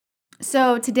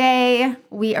So today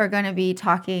we are going to be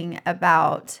talking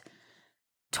about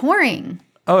touring,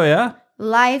 Oh, yeah?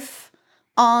 life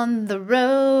on the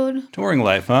road, Touring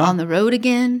life, huh? on the road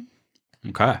again,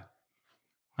 Okay.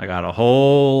 I got a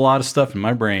whole lot of stuff in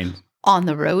my brain. on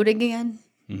the road again.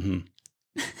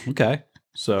 Okay.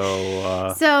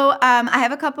 So, So I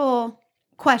have a couple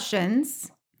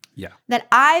questions yeah. that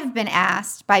I've been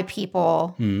asked by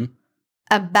people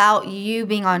about you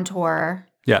being on tour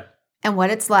Yeah. and what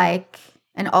it's like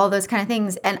and all those kind of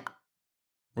things. And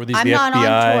Were these I'm the not on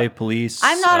FBI, tour. police?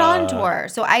 I'm not on tour,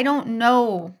 so I don't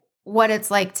know what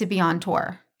it's like to be on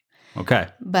tour. Okay.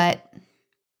 But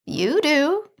you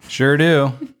do. Sure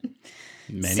do.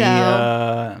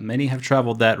 Many have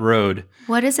traveled that road.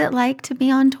 What is it like to be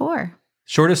on tour?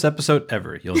 Shortest episode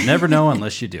ever. You'll never know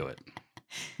unless you do it.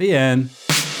 The end.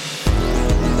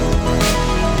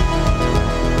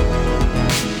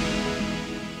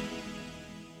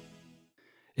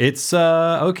 It's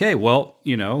okay. Well,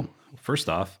 first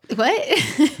off,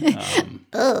 What?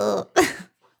 Ugh.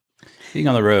 being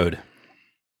on the road.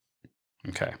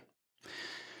 Okay.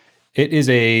 It is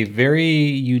a very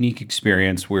unique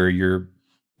experience where you're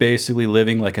basically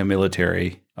living like a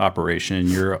military operation.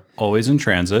 You're always in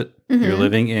transit. You're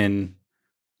living in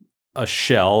a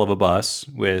shell of a bus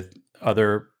with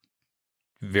other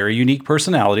very unique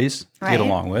personalities to Right. get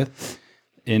along with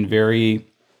in very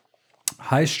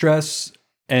high stress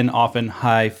and often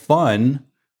high fun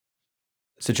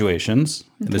situations.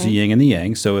 And there's a Okay. yin and the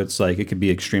yang. So it's like it can be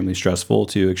extremely stressful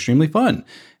to extremely fun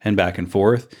and back and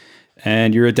forth.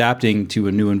 And you're adapting to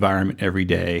a new environment every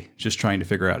day, just trying to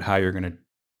figure out how you're going to.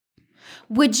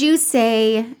 Would you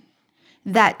say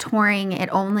that touring, it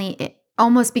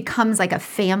almost becomes like a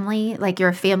family, like you're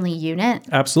a family unit?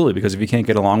 Absolutely. Because if you can't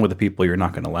get along with the people, you're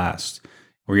not going to last,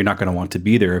 or you're not going to want to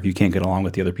be there if you can't get along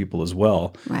with the other people as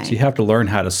well. Right. So you have to learn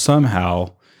how to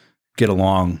somehow get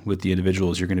along with the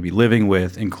individuals you're going to be living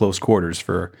with in close quarters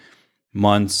for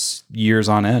months, years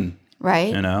on end.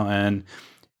 Right. And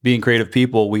being creative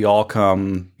people, we all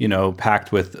come,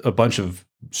 packed with a bunch of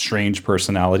strange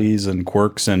personalities and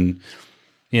quirks and,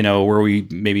 where we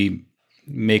maybe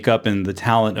make up in the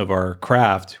talent of our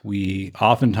craft, we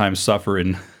oftentimes suffer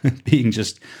in being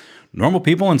just normal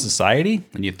people in society,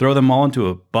 and you throw them all into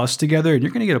a bus together and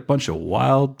you're going to get a bunch of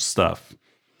wild stuff.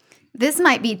 This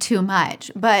might be too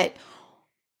much, but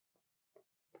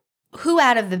who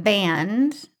out of the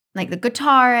band, like the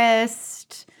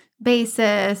guitarist,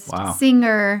 bassist, Wow.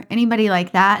 singer, anybody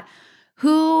like that,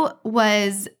 who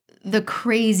was the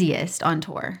craziest on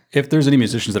tour? If there's any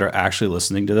musicians that are actually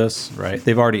listening to this, right,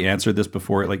 they've already answered this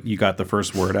before, like you got the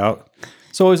first word out.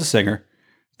 It's always a singer.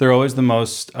 They're always the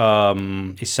most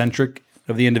eccentric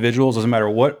of the individuals. Doesn't matter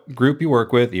what group you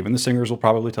work with, even the singers will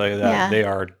probably tell you that. Yeah. They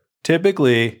are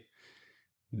typically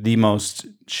the most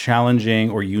challenging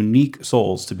or unique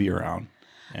souls to be around.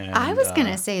 And, I was going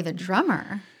to say the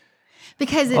drummer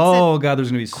because it's God,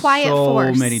 there's going to be quiet so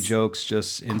force. many jokes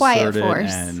just Quiet inserted,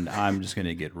 force. and I'm just going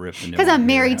to get ripped into 'Cause I'm one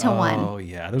married here. to one. Oh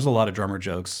yeah, there's a lot of drummer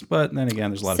jokes, but then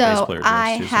again, there's a lot of bass so player jokes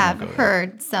I too. So have don't go there.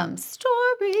 heard some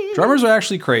stories. Drummers are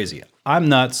actually crazy. I'm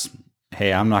nuts.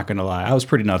 Hey, I'm not going to lie. I was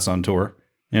pretty nuts on tour.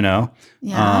 Yeah.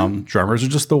 Drummers are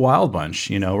just the wild bunch.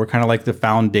 We're kind of like the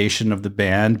foundation of the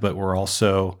band, but we're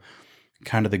also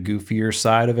kind of the goofier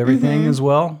side of everything as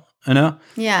well.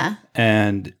 Yeah.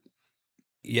 And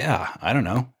yeah, I don't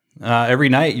know. Every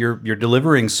night you're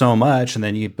delivering so much, and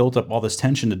then you built up all this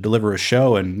tension to deliver a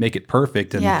show and make it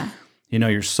perfect. And Yeah.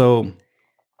 you're so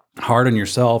hard on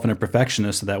yourself and a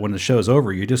perfectionist that when the show's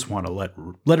over, you just want to let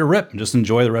it rip and just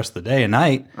enjoy the rest of the day and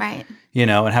night. Right. And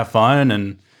have fun.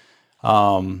 And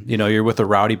you're with a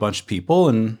rowdy bunch of people,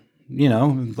 and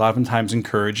oftentimes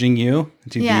encouraging you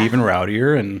to Yeah. be even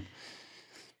rowdier. And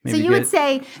So maybe you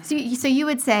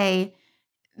would say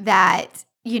that,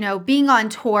 being on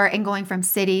tour and going from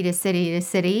city to city to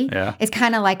city Yeah. is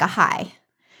kind of like a high.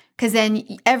 Because then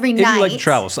every if night. you like to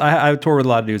travel, so I toured with a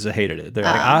lot of dudes that hated it. They're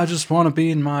like, I just want to be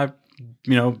in my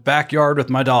backyard with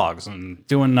my dogs and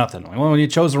doing nothing. Like, well, you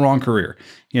chose the wrong career.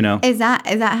 Is that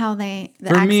how the For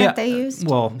accent me, they used?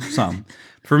 Well, some.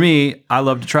 For me, I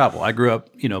love to travel. I grew up,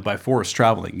 by force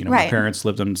traveling. My Right. parents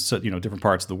lived in, different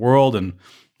parts of the world, and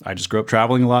I just grew up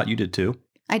traveling a lot. You did too.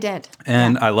 I did.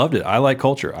 And I loved it. I like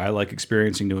culture. I like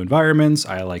experiencing new environments.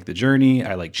 I like the journey.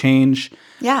 I like change.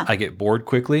 Yeah. I get bored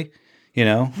quickly,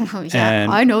 Yeah,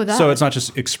 And I know that. So it's not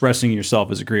just expressing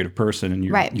yourself as a creative person and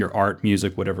your art,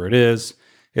 music, whatever it is.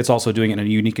 It's also doing it in a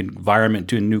unique environment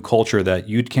to a new culture that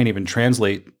you can't even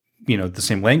translate, the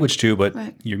same language to, but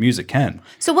your music can.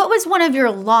 So what was one of your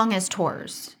longest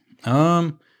tours?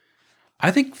 I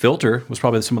think Filter was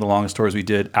probably some of the longest tours we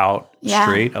did out Yeah.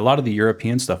 straight. A lot of the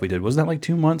European stuff we did, wasn't that like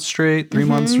 2 months straight, 3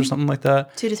 months or something like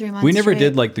that? 2 to 3 months. We never straight.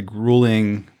 did like the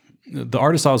grueling, the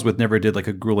artists I was with never did like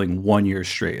a grueling 1 year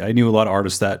straight. I knew a lot of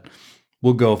artists that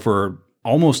will go for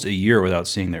almost a year without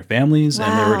seeing their families,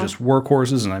 and they were Wow. just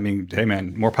workhorses. And I mean, hey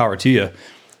man, more power to you.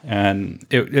 And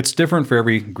it's different for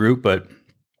every group, but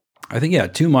I think, yeah,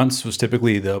 2 months was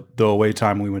typically the away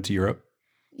time when we went to Europe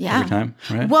Yeah. every time,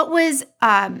 right? What was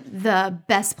the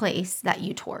best place that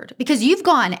you toured? Because you've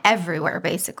gone everywhere,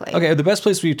 basically. Okay, the best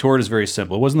place we toured is very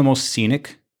simple. It wasn't the most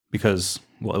scenic because,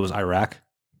 well, it was Iraq,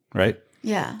 right?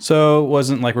 Yeah. So it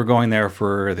wasn't like we're going there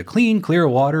for the clean, clear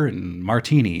water and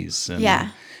martinis. And, Yeah.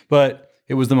 But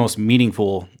it was the most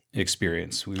meaningful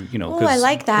experience. We, you know, Oh, I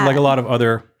like that. Like a lot of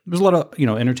other, there's a lot of, you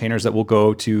know, entertainers that will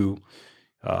go to,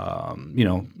 you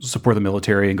know, support the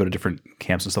military and go to different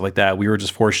camps and stuff like that. We were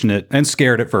just fortunate and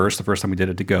scared at first, the first time we did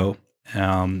it, to go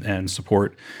and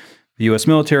support the U.S.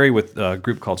 military with a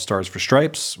group called Stars for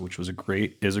Stripes, which was a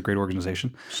great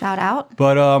organization. Shout out.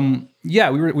 But yeah,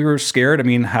 we were scared. I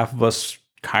mean, half of us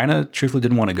kind of truthfully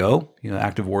didn't want to go. You know,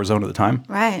 active war zone at the time,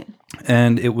 Right.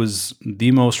 and it was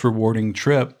the most rewarding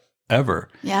trip ever.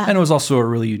 Yeah. And it was also a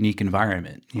really unique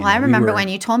environment. You Well, I know, we remember were- when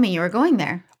you told me you were going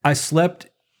there. I slept.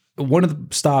 One of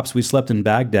the stops we slept in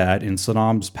Baghdad in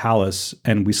Saddam's palace,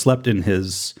 and we slept in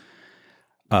his.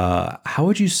 How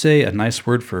would you say a nice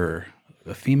word for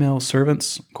a female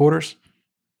servant's quarters?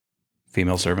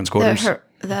 Female servants' quarters.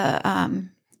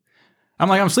 I'm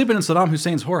like, I'm sleeping in Saddam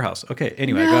Hussein's whorehouse. Okay,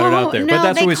 anyway, I got it out there. No, But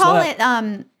that's they where we call slept.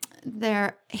 it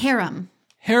their harem.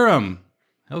 Harem.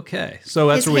 Okay, so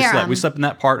that's His where we slept. harem. We slept in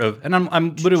that part of, and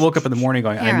I'm literally woke up in the morning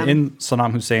going, I'm Harem. in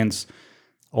Saddam Hussein's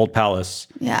old palace,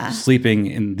 Yeah. sleeping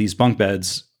in these bunk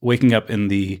beds, waking up in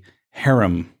the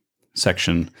harem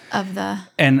section, Of the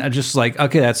and I'm just like,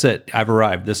 okay, that's it. I've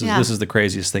arrived. This Yeah. is the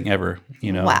craziest thing ever,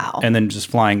 you know. Wow. And then just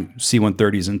flying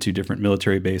C-130s into different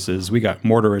military bases. We got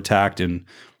mortar attacked in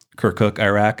Kirkuk,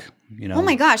 Iraq. You know. Oh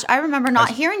my gosh, I remember not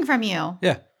hearing from you.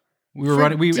 Yeah. We were For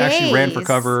running. We actually ran for days.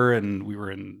 cover, and we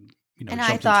were in. You know, And I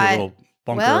jumped into a thought, little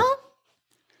bunker. Well,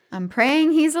 I'm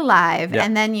praying he's alive. Yeah.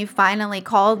 And then you finally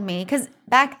called me because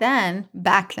back then, I'm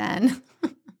Back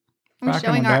in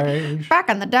showing the our days. back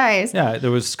in the days. Yeah, there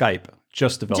was Skype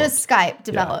just developed. Just Skype Yeah.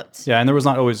 developed. Yeah, and there was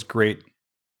not always great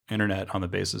internet on the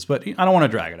basis, but I don't want to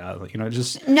drag it out. You know,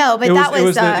 just No, but it that was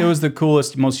was it was the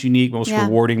coolest, most unique, most Yeah.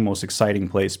 rewarding, most exciting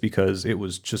place because it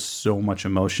was just so much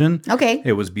emotion. okay.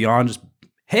 It was beyond just,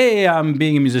 hey, I'm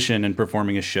being a musician and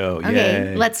performing a show. Okay,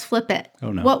 Yay. let's flip it.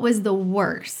 Oh, no. What was the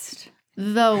worst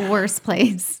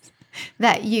place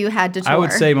that you had to tour? I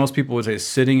would say most people would say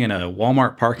sitting in a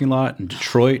Walmart parking lot in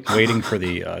Detroit, waiting for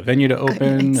the venue to open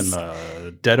in Goodness.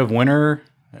 the dead of winter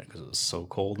because it was so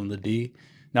cold in the D.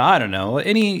 Now, I don't know.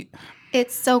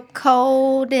 It's so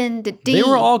cold in the deep. They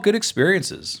were all good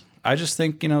experiences. I just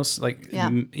think, you know, Yeah.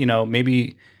 you know,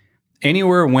 maybe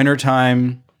anywhere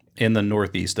wintertime in the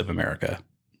Northeast of America,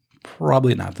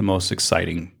 probably not the most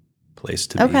exciting place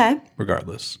to Okay. be,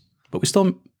 regardless. But we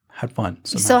still had fun. You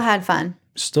Somehow. still had fun.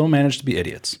 Still managed to be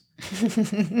idiots.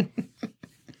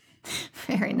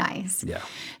 Very nice. Yeah.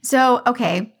 So,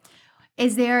 okay.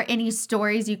 Is there any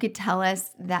stories you could tell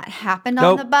us that happened on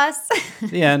Nope. the bus?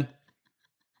 The end.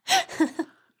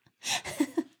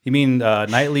 You mean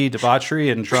nightly debauchery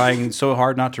and trying so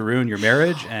hard not to ruin your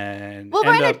marriage and Well,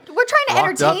 end we're up trying to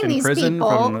locked up entertain in these prison people.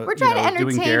 from, We're trying to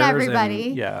doing entertain dares and-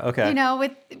 everybody. yeah. Okay. You know,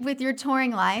 with your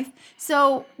touring life.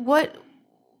 So, what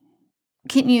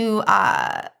can you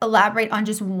elaborate on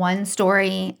just one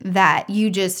story that you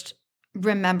just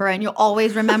remember and you'll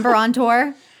always remember on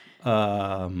tour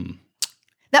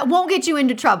that won't get you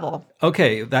into trouble?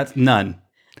 Okay, that's none.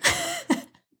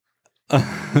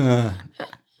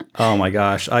 Oh my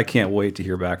gosh, I can't wait to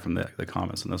hear back from the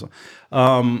comments on this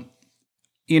one.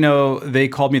 You know, they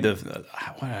called me what did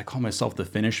I call myself? The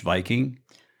Finnish Viking.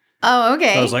 Oh,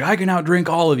 okay. I was like, I can outdrink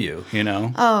all of you, you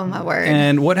know? Oh, my word.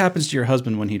 And what happens to your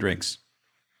husband when he drinks?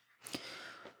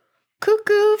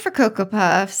 Cuckoo for Cocoa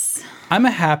Puffs. I'm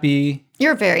a happy,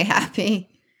 You're very happy.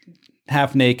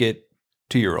 half naked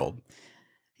 2-year-old.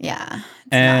 Yeah.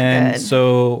 It's And not good.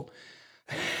 so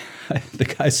the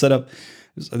guy set up,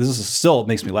 this is still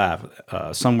makes me laugh.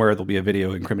 Somewhere there'll be a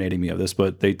video incriminating me of this,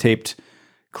 but they taped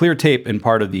clear tape in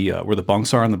part of the where the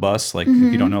bunks are on the bus. Like if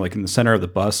you don't know, like in the center of the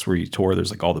bus where you tour,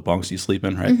 there's like all the bunks you sleep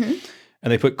in, right?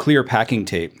 And they put clear packing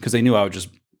tape because they knew I would just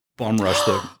bum rush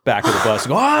the back of the bus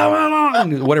and go,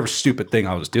 and whatever stupid thing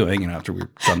I was doing, you know, after we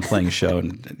were done playing a show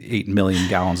and 8 million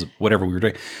gallons of whatever we were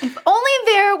doing, If only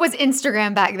there was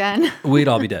Instagram back then we'd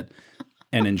all be dead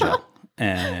and in jail.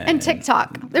 and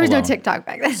TikTok. There was no alone. TikTok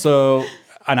back then. So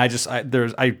and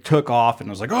I took off and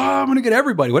I was like, oh, I'm gonna get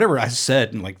everybody, whatever I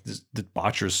said, and like this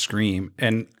debaucherous scream,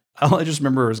 and all I just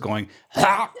remember was going,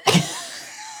 ah!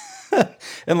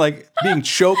 And like being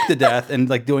choked to death and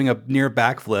like doing a near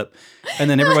backflip, and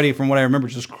then everybody, from what I remember,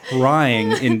 just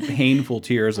crying in painful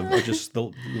tears of just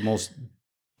the most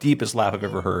deepest laugh I've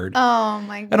ever heard. Oh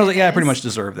my goodness. And I was like, yeah, I pretty much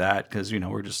deserve that because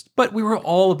but we were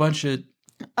all a bunch of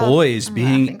boys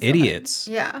being idiots.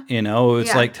 Yeah.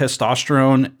 It's like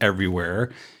testosterone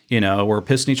everywhere. We're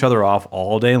pissing each other off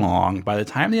all day long. By the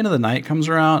time the end of the night comes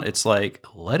around, it's like,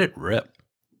 let it rip.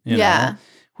 You know?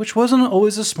 Which wasn't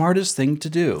always the smartest thing to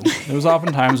do. There was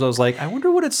oftentimes I was like, I wonder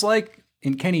what it's like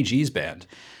in Kenny G's band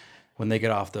when they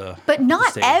get off the But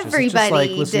not stage. everybody just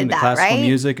like listening did to that, classical right?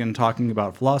 music and talking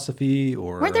about philosophy,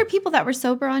 or Were there people that were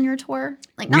sober on your tour?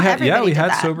 Like not everybody we did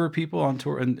had that. sober people on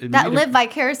tour and that live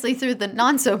vicariously through the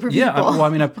non-sober people. Yeah, well, I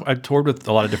mean, I toured with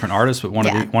a lot of different artists, but one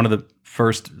of the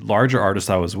first larger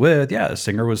artists I was with, the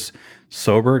singer was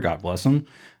sober. God bless him.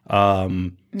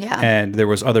 And there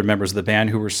was other members of the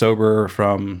band who were sober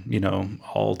from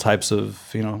all types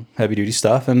of heavy duty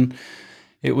stuff, and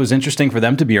it was interesting for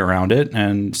them to be around it.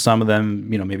 And some of them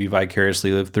maybe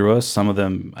vicariously lived through us. Some of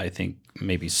them I think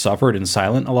maybe suffered in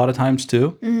silent a lot of times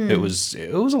too. It was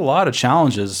a lot of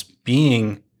challenges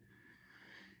being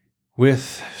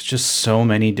with just so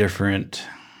many different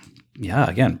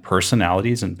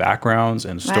personalities and backgrounds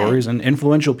and stories and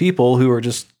influential people who are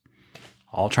just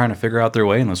all trying to figure out their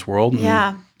way in this world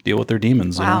and deal with their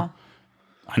demons. Wow.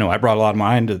 I know I brought a lot of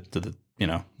mine to the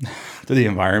to the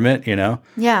environment.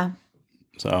 Yeah.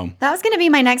 So that was going to be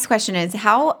my next question: is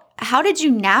how did you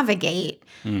navigate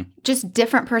just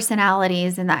different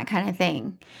personalities and that kind of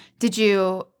thing? Did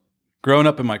you growing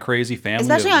up in my crazy family,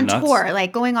 especially on nuts, tour,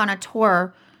 like going on a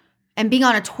tour and being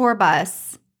on a tour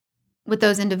bus with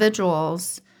those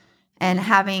individuals and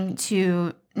having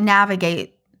to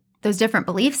navigate those different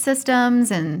belief systems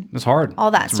and it's hard.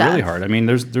 All that it's stuff. It's really hard. I mean,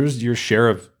 there's your share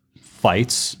of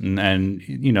fights and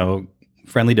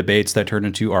friendly debates that turn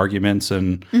into arguments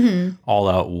and all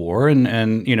out war. And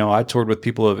I toured with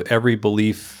people of every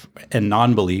belief and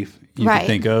non-belief you could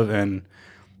think of. And,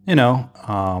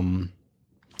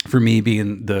 for me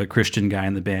being the Christian guy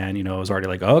in the band, I was already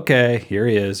like, okay, here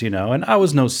he is, and I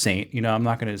was no saint, I'm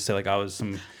not going to say like I was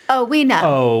some we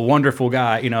know. Wonderful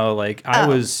guy. I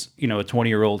was, a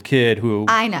 20-year-old kid who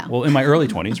I know. Well, in my early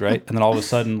 20s, right? And then all of a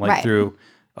sudden, through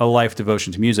a life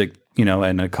devotion to music,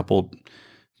 and a couple,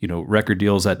 record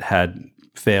deals that had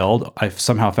failed, I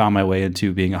somehow found my way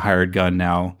into being a hired gun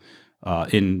now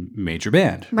in major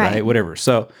band, right? Whatever.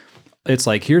 So it's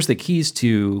like, here's the keys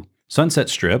to Sunset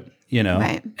Strip,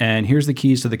 and here's the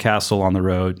keys to the castle on the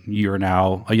road. You're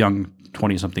now a young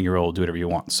 20-something-year-old, do whatever you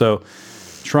want. So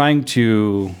trying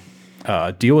to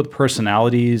deal with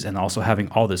personalities and also having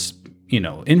all this,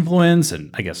 influence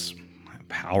and I guess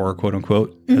power, quote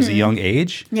unquote, as a young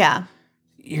age. Yeah.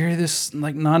 You're this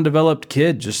like non-developed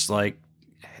kid, just like,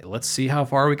 hey, let's see how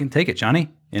far we can take it, Johnny.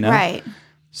 Right.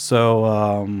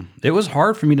 So it was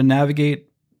hard for me to navigate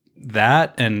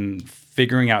that and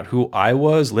figuring out who I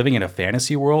was living in a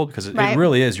fantasy world because it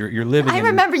really is. You're living. I in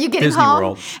remember you getting Disney home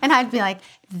World. and I'd be like,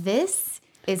 this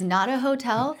is not a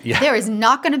hotel. Yeah. There is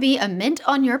not going to be a mint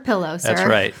on your pillow, sir. That's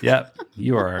right. Yep.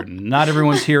 You are not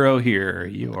everyone's hero here.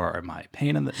 You are my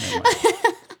pain in the anyway.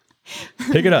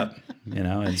 Pick it up,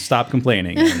 and stop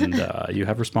complaining. And you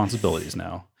have responsibilities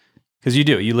now, because you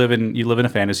do. You live in a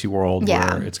fantasy world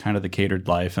where it's kind of the catered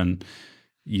life, and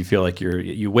you feel like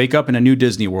you wake up in a new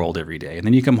Disney World every day, and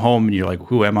then you come home and you're like,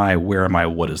 who am I? Where am I?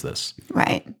 What is this?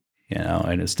 Right.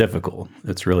 And it's difficult.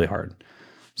 It's really hard.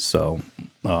 So,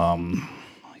 I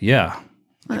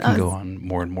can go on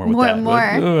more and more with that.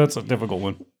 But, that's a difficult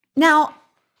one. Now,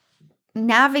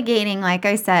 navigating, like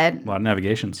I said, A lot of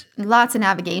navigations. lots of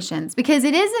navigations, because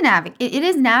it is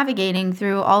navigating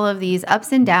through all of these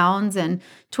ups and downs and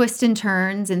twists and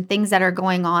turns and things that are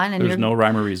going on. And There's you're no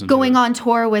rhyme or reason. going on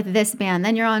tour with this band,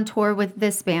 then you're on tour with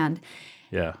this band.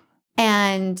 Yeah.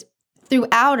 And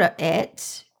throughout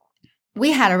it,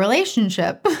 we had a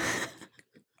relationship.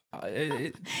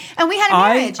 And we had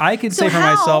a marriage. I can say for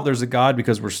myself, there's a God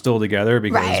because we're still together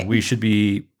because we should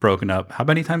be broken up. How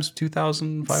many times?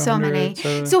 2,500? So many.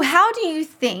 So how do you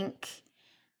think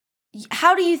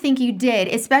you did,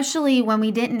 especially when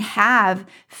we didn't have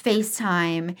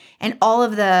FaceTime and all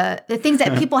of the things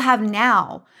that people have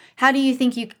now? How do you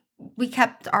think we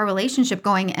kept our relationship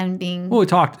going and being Well, we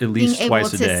talked at least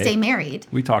twice a day. Being able to stay married.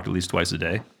 We talked at least twice a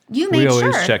day. You made sure. We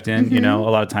always checked in. A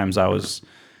lot of times I was,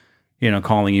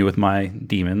 calling you with my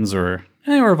demons or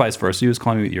vice versa. He was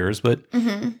calling me with yours. But,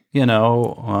 this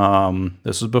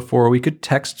was before we could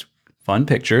text fun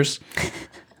pictures.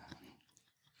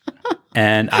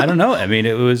 And I don't know. I mean,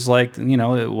 it was like,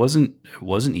 it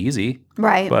wasn't easy,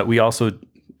 Right. but we also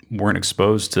weren't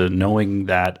exposed to knowing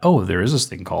that, oh, there is this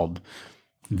thing called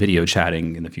video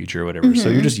chatting in the future or whatever. So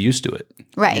you're just used to it,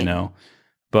 Right.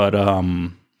 But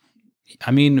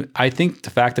I mean, I think the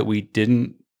fact that we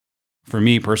didn't, for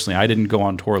me personally, I didn't go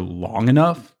on tour long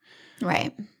enough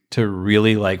Right. to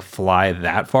really like fly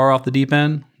that far off the deep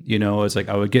end. It's like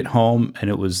I would get home and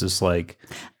it was just like,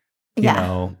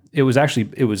 it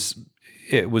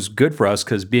was good for us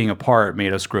because being apart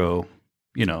made us grow,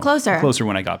 closer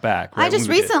when I got back. Right? I just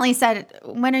recently said,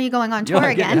 when are you going on tour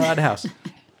Get again? out of the house.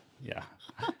 Yeah.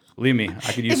 Believe me,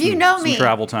 I could use If you know me, some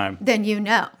travel time. Then you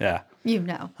know. Yeah. You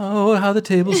know. Oh, how the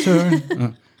tables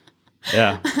turn.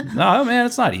 Yeah. No, man,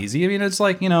 it's not easy. I mean, it's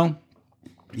like,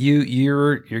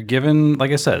 you're given,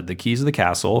 like I said, the keys of the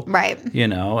castle. Right.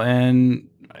 And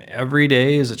every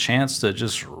day is a chance to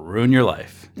just ruin your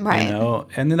life. Right.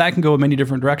 And then that can go in many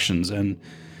different directions. And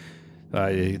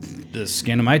the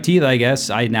skin of my teeth, I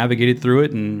guess, I navigated through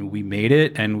it and we made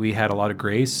it and we had a lot of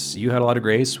grace. You had a lot of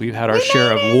grace. We've had our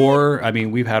share of war. I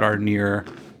mean, we've had our near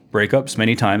breakups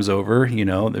many times over,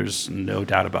 there's no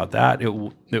doubt about that.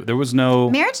 There was no...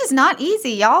 Marriage is not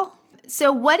easy, y'all.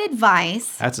 So what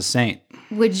advice That's a saint.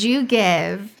 would you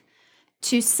give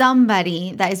to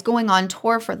somebody that is going on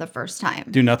tour for the first time?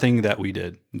 Do nothing that we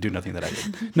did. Do nothing that I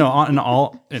did. No,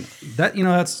 and that,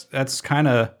 that's kind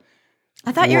of...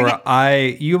 I thought you were...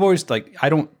 You've always, like, I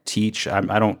don't teach. I'm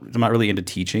not really into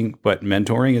teaching, but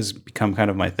mentoring has become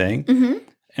kind of my thing. Mm-hmm.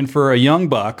 And for a young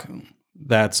buck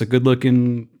that's a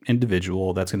good-looking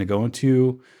individual that's going to go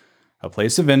into a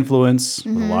place of influence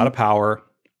with a lot of power,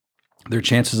 their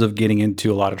chances of getting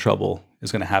into a lot of trouble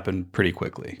is going to happen pretty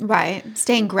quickly. Right.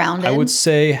 Staying grounded. I would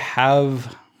say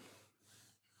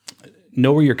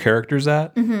know where your character's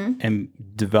at and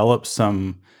develop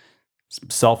some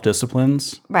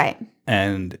self-disciplines. Right.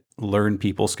 And learn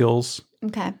people skills.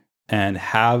 Okay. And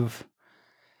have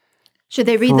Should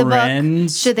they read friends. the book?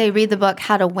 Should they read the book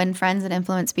How to Win Friends and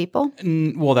Influence People?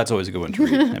 Well, that's always a good one to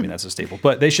read. I mean, that's a staple.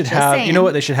 But they should have, saying. you know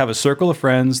what? They should have a circle of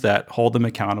friends that hold them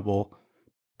accountable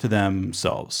to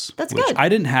themselves. That's which good. I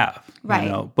didn't have.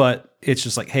 Right. But it's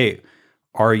just like, hey,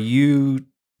 are you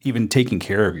even taking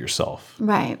care of yourself?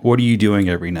 Right. What are you doing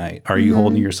every night? Are you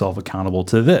holding yourself accountable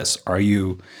to this? Are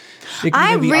you...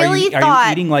 I really thought... Are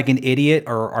you eating like an idiot,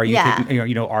 or are you? Taking,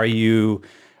 are you?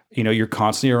 You're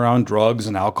constantly around drugs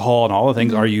and alcohol and all the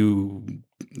things. Are you?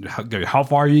 How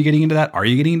far are you getting into that? Are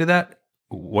you getting into that?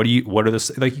 What are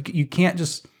the like? You can't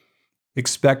just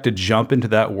expect to jump into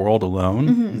that world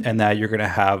alone, and that you're going to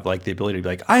have like the ability to be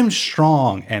like, I'm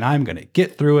strong and I'm going to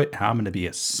get through it. And I'm going to be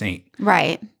a saint.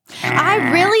 Right.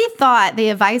 I really thought the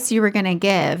advice you were going to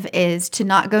give is to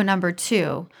not go number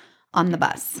 2 on the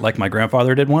bus. Like my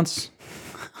grandfather did once.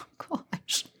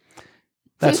 Gosh.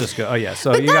 That's just good. Oh yeah.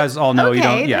 So you guys all know you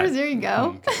don't. Yeah. There you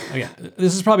go. Okay. Yeah.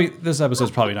 This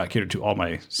episode's probably not catered to all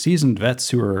my seasoned vets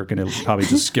who are going to probably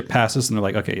just skip past this and they're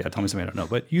like, okay, yeah, tell me something I don't know.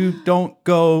 But you don't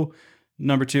go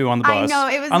number 2 on the bus. I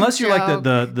know, it was unless a you're like joke.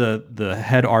 the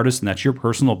head artist and that's your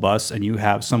personal bus and you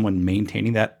have someone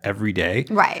maintaining that every day.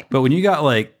 Right. But when you got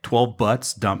like 12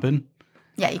 butts dumping,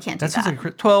 Yeah, you can't do that that. sounds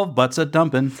like 12 butts a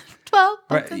dumping. 12.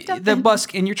 Right. The bus,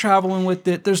 and you're traveling with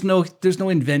it. There's no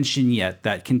invention yet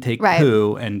that can take Right.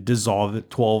 poo and dissolve it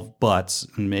 12 butts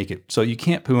and make it so you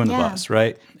can't poo in the Yeah. bus,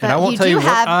 right? But And I won't you tell do you what.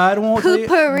 have I don't tell you.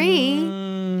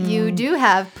 poopery. You do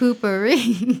have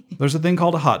poopery. There's a thing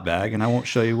called a hot bag, and I won't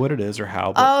show you what it is or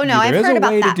how. But Oh, no, I've there is heard a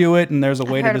about way that. to do it, and there's a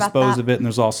way to heard about dispose that. of it, and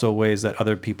there's also ways that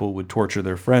other people would torture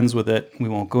their friends with it. We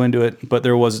won't go into it, but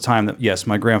there was a time that yes,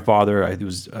 my grandfather, he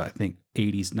was I think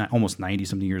 80s, almost 90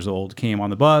 something years old, came on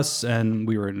the bus, and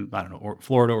we were in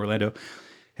Florida, Orlando.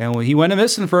 And he went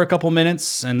missing for a couple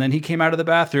minutes, and then he came out of the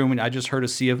bathroom, and I just heard a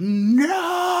sea of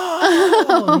no.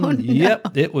 Oh,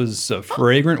 Yep, it was a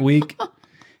fragrant week,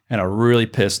 and a really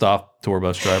pissed off tour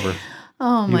bus driver.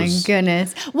 Oh my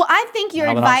goodness. Well, I think your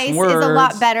advice is a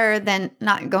lot better than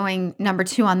not going number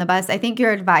 2 on the bus. I think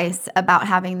your advice about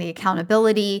having the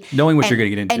accountability, Knowing what you're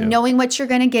going to get into. and knowing what you're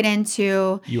going to get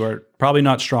into. You are probably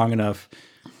not strong enough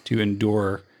to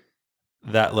endure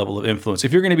that level of influence.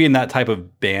 If you're going to be in that type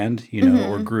of band,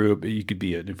 or group, you could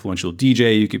be an influential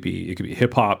DJ. It could be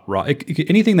hip hop, rock,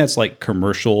 anything that's like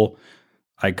commercial,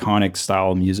 iconic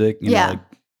style music. Yeah.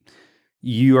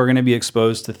 You are going to be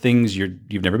exposed to things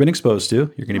you've never been exposed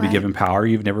to. You're going to be Right. given power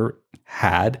you've never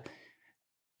had.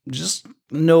 Just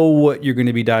know what you're going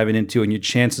to be diving into, and your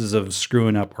chances of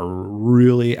screwing up are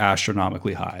really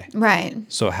astronomically high. Right.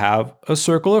 So have a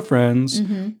circle of friends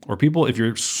or people, if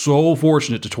you're so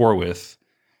fortunate to tour with,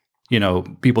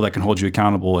 people that can hold you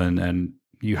accountable and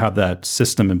you have that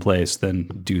system in place, then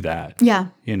do that. Yeah.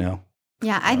 You know,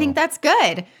 Yeah. I think that's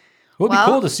good. it would Well-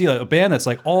 be cool to see a band that's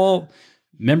like all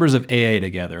members of AA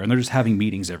together and they're just having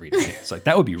meetings every day. It's like,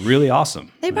 that would be really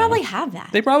awesome. They you know? probably have that.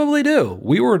 They probably do.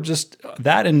 We were just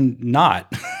that and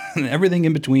not and everything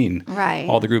in between. Right.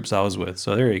 All the groups I was with.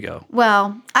 So there you go.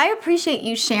 Well, I appreciate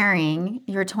you sharing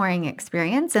your touring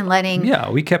experience and letting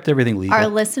Yeah, we kept everything legal. our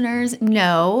listeners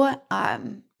know.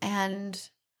 And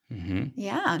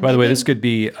yeah. By the way, maybe- this could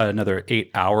be another 8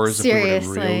 hours seriously. if we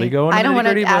were to really go into I don't want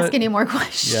to nitty-gritty, ask but- any more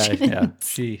questions.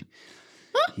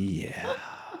 Yeah.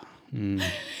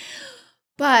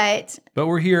 But But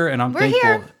we're here and I'm We're thankful,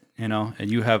 here. you know,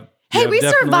 and you have hey, we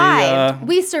definitely, survived.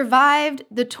 We survived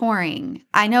the touring.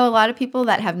 I know a lot of people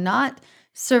that have not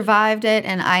survived it,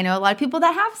 and I know a lot of people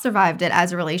that have survived it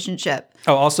as a relationship.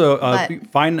 also, But-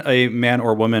 find a man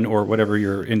or woman or whatever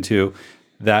you're into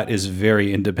that is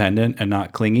very independent and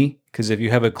not clingy. Because if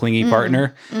you have a clingy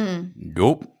partner,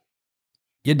 nope,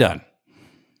 you're done.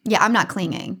 Yeah, I'm not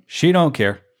clinging. She don't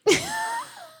care.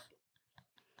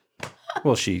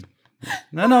 Well,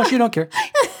 no, she don't care.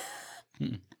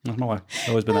 That's my wife.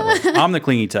 Always been that way. I'm the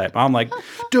clingy type. I'm like,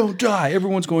 don't die.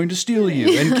 Everyone's going to steal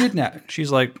you and kidnap.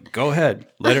 She's like, go ahead,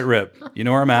 let it rip. You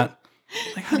know where I'm at.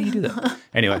 Like, how do you do that?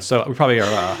 Anyway, so we probably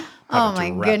are Oh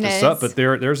having my to wrap this up. goodness.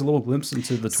 But there's a little glimpse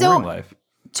into the So- touring life.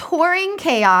 Touring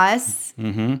chaos,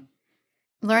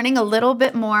 learning a little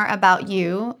bit more about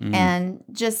you and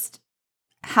just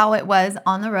how it was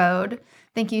on the road.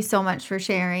 Thank you so much for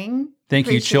sharing. Thank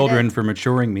you, Appreciate children, it. for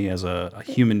maturing me as a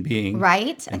human being.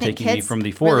 Right? And taking me from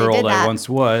the really 4-year-old did I that. once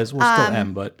was. Well, still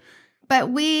am, but But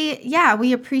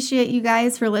we appreciate you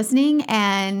guys for listening,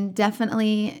 and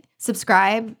definitely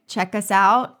subscribe, check us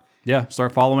out. yeah,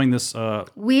 start following this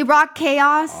We rock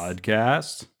chaos.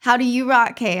 podcast. How do you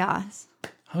rock chaos?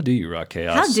 How do you rock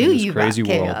chaos? How do in this you rock crazy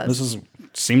world? chaos? This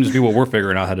seems to be what we're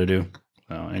figuring out how to do.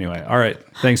 So anyway, all right.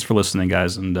 Thanks for listening,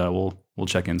 guys, and we'll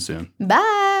check in soon.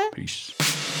 Bye. Peace.